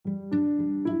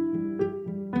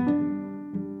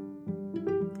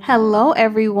Hello,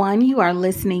 everyone. You are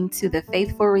listening to the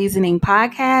Faithful Reasoning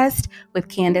Podcast with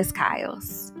Candace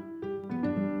Kyles.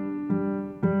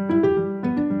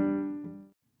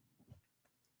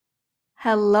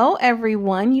 Hello,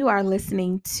 everyone. You are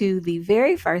listening to the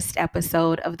very first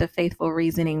episode of the Faithful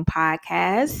Reasoning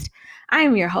Podcast. I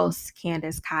am your host,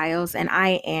 Candace Kyles, and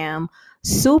I am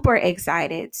super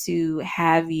excited to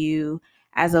have you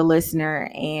as a listener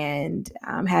and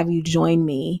have you join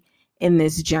me in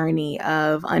this journey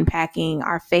of unpacking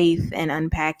our faith and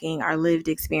unpacking our lived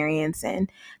experience and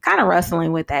kind of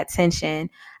wrestling with that tension.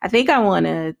 I think I want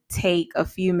to take a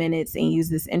few minutes and use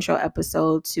this intro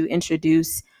episode to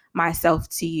introduce myself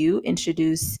to you,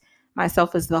 introduce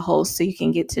myself as the host so you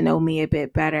can get to know me a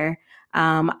bit better.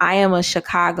 I am a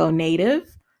Chicago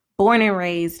native, born and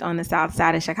raised on the south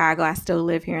side of Chicago. I still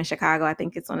live here in Chicago. I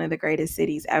think it's one of the greatest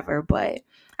cities ever, but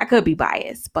I could be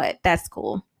biased, but that's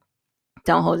cool.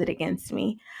 Don't hold it against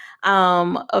me.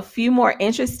 A few more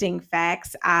interesting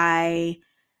facts. I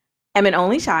am an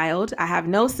only child. I have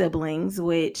no siblings,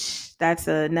 which that's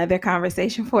another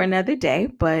conversation for another day,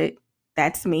 but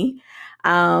that's me.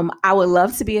 I would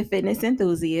love to be a fitness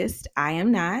enthusiast. I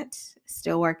am not.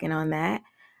 Still working on that.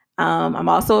 I'm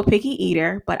also a picky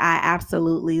eater, but I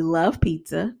absolutely love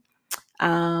pizza.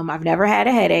 I've never had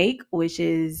a headache, which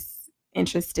is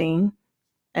interesting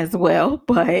as well,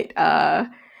 but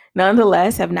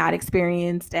nonetheless have not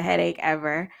experienced a headache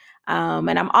ever.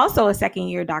 And I'm also a second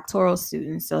year doctoral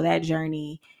student. So that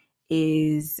journey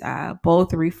is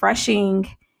both refreshing,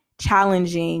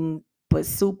 challenging, but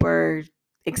super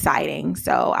exciting.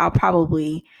 So I'll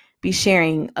probably be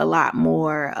sharing a lot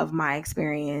more of my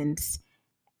experience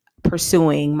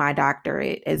pursuing my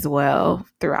doctorate as well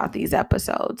throughout these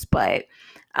episodes. But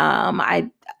I,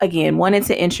 again, wanted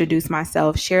to introduce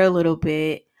myself, share a little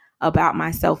bit about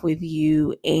myself with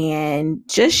you, and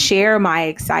just share my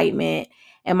excitement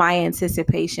and my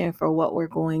anticipation for what we're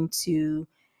going to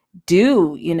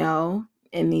do,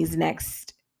 in these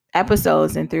next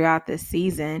episodes and throughout this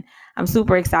season. I'm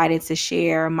super excited to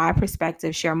share my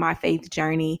perspective, share my faith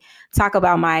journey, talk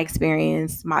about my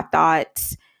experience, my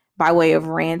thoughts by way of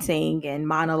ranting and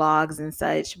monologues and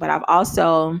such. But I've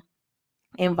also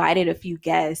invited a few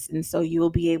guests, and so you'll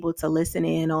be able to listen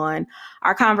in on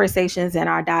our conversations and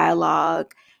our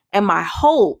dialogue. And my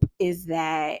hope is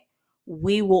that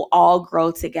we will all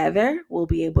grow together. We'll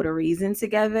be able to reason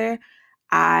together.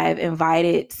 I've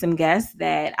invited some guests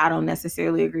that I don't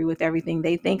necessarily agree with everything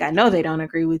they think. I know they don't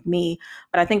agree with me,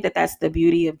 but I think that that's the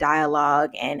beauty of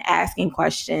dialogue and asking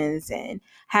questions and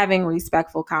having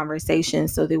respectful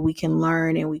conversations so that we can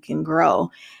learn and we can grow.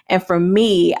 And for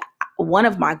me, one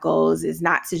of my goals is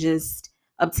not to just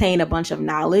obtain a bunch of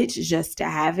knowledge just to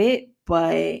have it,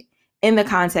 but in the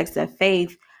context of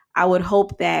faith, I would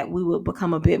hope that we would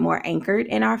become a bit more anchored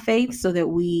in our faith so that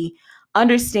we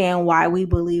understand why we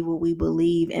believe what we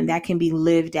believe, and that can be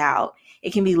lived out.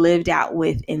 It can be lived out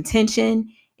with intention.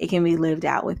 It can be lived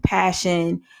out with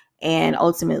passion, and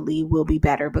ultimately we'll be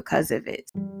better because of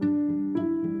it.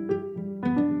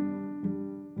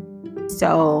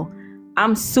 So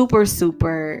I'm super,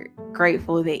 super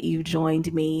grateful that you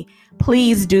joined me.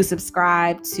 Please do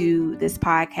subscribe to this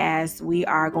podcast. We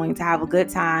are going to have a good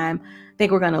time. I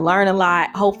think we're going to learn a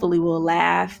lot. Hopefully we'll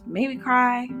laugh, maybe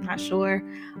cry. I'm not sure.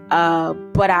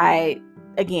 But I,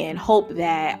 again, hope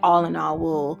that all in all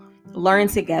we'll learn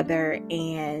together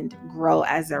and grow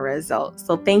as a result.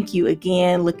 So thank you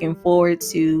again. Looking forward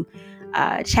to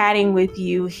chatting with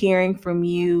you, hearing from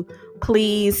you.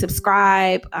 Please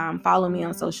subscribe, follow me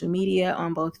on social media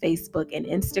on both Facebook and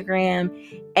Instagram,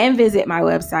 and visit my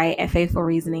website at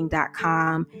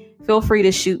faithfulreasoning.com. Feel free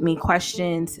to shoot me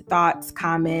questions, thoughts,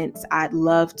 comments. I'd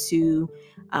love to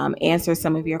answer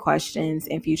some of your questions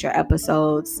in future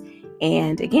episodes.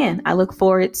 And again, I look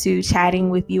forward to chatting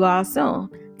with you all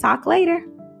soon. Talk later.